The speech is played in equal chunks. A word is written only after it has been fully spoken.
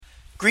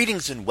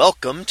Greetings and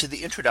welcome to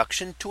the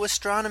introduction to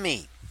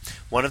astronomy.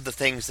 One of the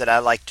things that I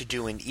like to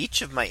do in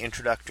each of my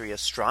introductory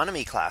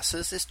astronomy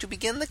classes is to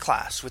begin the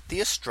class with the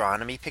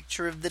astronomy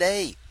picture of the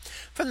day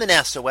from the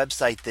NASA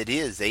website, that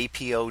is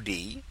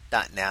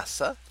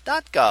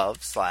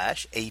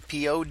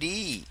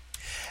apod.nasa.gov/apod.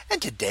 And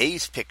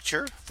today's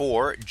picture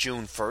for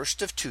June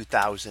 1st of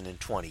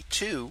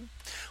 2022.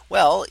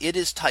 Well, it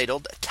is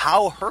titled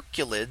Tau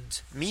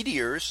Herculids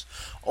Meteors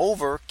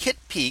over Kitt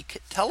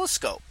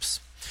telescopes.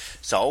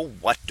 So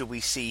what do we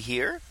see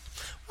here?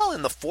 Well,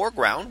 in the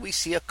foreground, we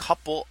see a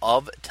couple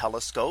of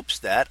telescopes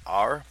that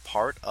are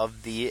part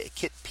of the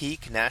Kitt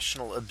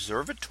National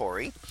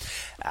Observatory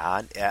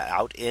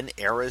out in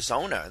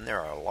Arizona. And there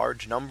are a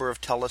large number of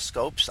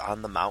telescopes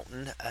on the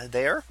mountain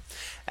there.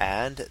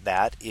 And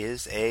that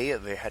is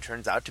it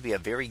turns out to be a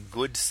very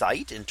good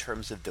site in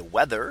terms of the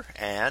weather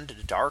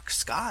and dark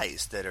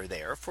skies that are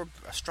there for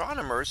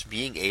astronomers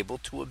being able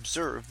to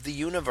observe the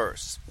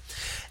universe.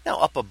 Now,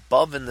 up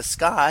above in the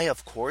sky,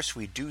 of course,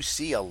 we do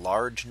see a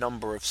large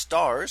number of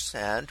stars,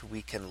 and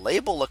we can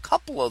label a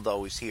couple of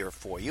those here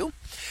for you.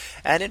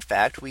 And in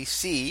fact, we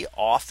see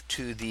off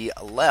to the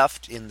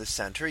left in the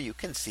center, you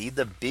can see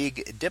the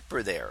Big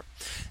Dipper there.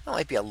 It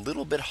might be a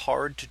little bit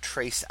hard to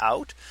trace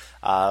out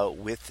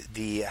with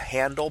the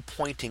handle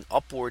pointing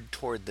upward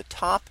toward the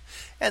top,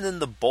 and then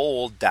the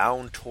bowl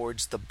down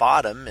towards the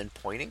bottom and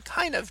pointing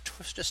kind of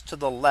just to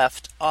the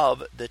left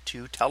of the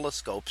two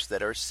telescopes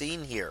that are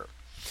seen here.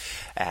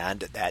 And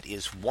that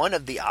is one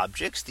of the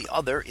objects. The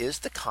other is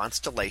the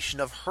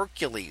constellation of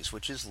Hercules,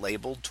 which is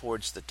labeled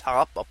towards the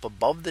top up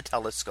above the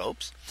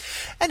telescopes.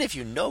 And if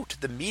you note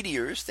the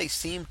meteors, they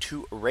seem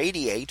to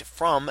radiate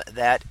from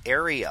that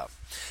area.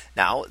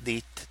 Now,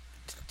 the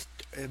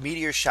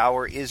meteor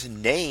shower is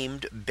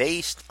named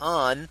based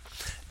on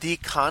the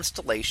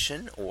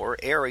constellation or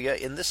area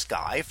in the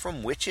sky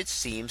from which it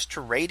seems to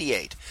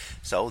radiate.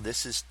 So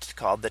this is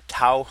called the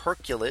Tau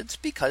Herculids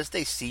because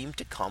they seem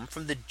to come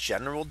from the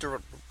general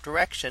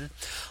direction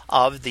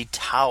of the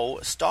Tau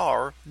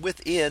star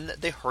within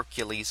the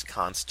Hercules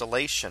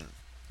constellation.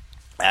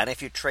 And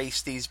if you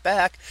trace these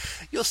back,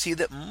 you'll see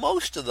that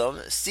most of them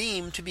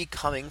seem to be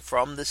coming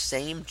from the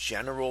same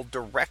general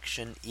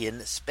direction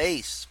in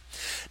space.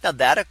 Now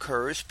that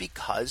occurs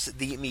because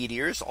the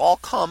meteors all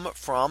come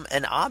from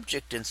an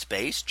object in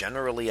space,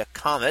 generally a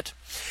comet,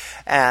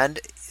 and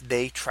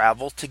they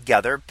travel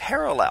together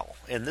parallel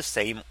in the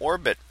same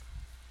orbit.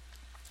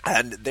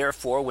 And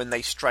therefore, when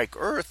they strike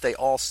Earth, they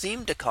all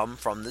seem to come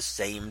from the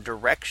same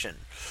direction,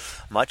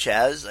 much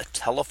as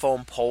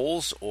telephone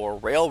poles or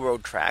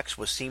railroad tracks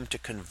will seem to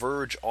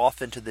converge off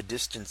into the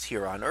distance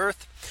here on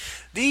Earth.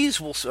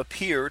 These will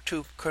appear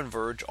to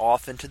converge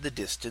off into the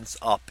distance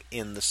up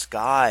in the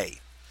sky.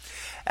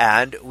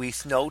 And we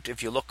note,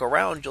 if you look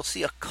around, you'll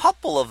see a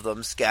couple of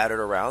them scattered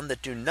around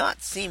that do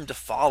not seem to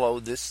follow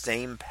this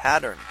same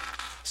pattern.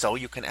 So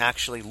you can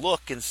actually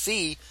look and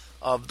see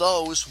of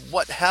those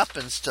what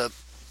happens to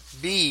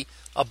be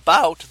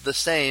about the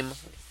same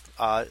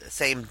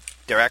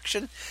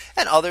direction,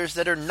 and others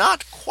that are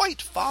not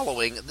quite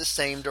following the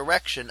same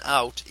direction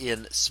out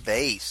in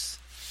space.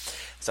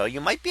 So you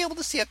might be able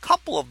to see a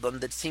couple of them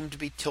that seem to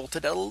be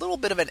tilted at a little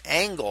bit of an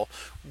angle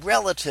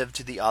relative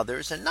to the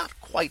others and not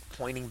quite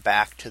pointing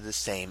back to the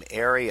same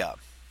area.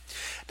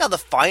 Now, the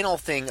final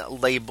thing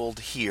labeled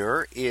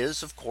here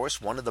is, of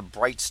course, one of the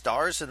bright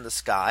stars in the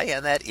sky,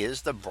 and that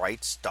is the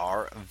bright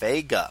star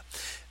Vega.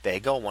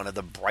 Vega, one of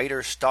the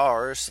brighter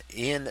stars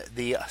in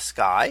the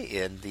sky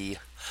in the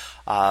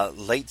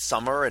late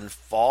summer and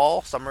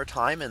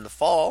summertime in the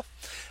fall,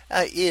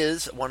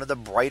 is one of the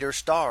brighter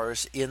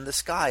stars in the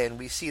sky. And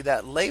we see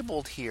that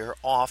labeled here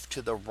off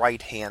to the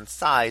right hand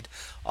side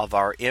of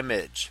our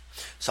image.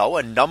 So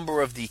a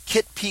number of the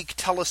Kitt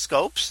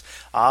telescopes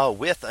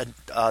with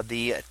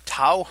the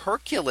Tau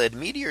Herculid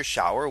meteor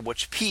shower,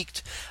 which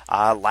peaked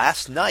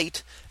last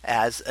night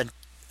as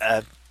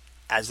a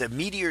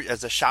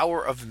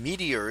shower of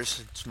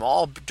meteors,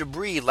 small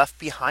debris left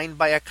behind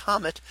by a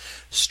comet,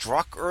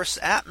 struck Earth's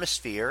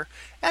atmosphere,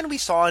 and we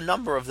saw a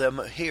number of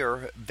them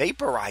here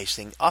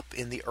vaporizing up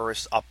in the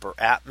Earth's upper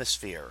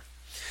atmosphere.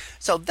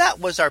 So that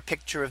was our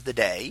picture of the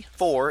day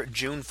for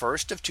June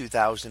 1st of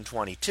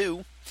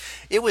 2022.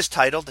 It was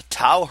titled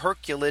Tau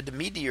Herculid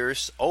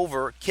Meteors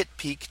over Kitt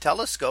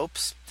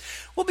telescopes.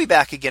 We'll be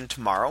back again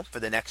tomorrow for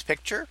the next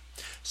picture.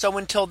 So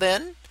until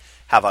then,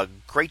 have a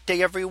great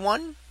day,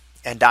 everyone.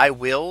 And I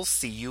will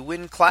see you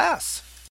in class.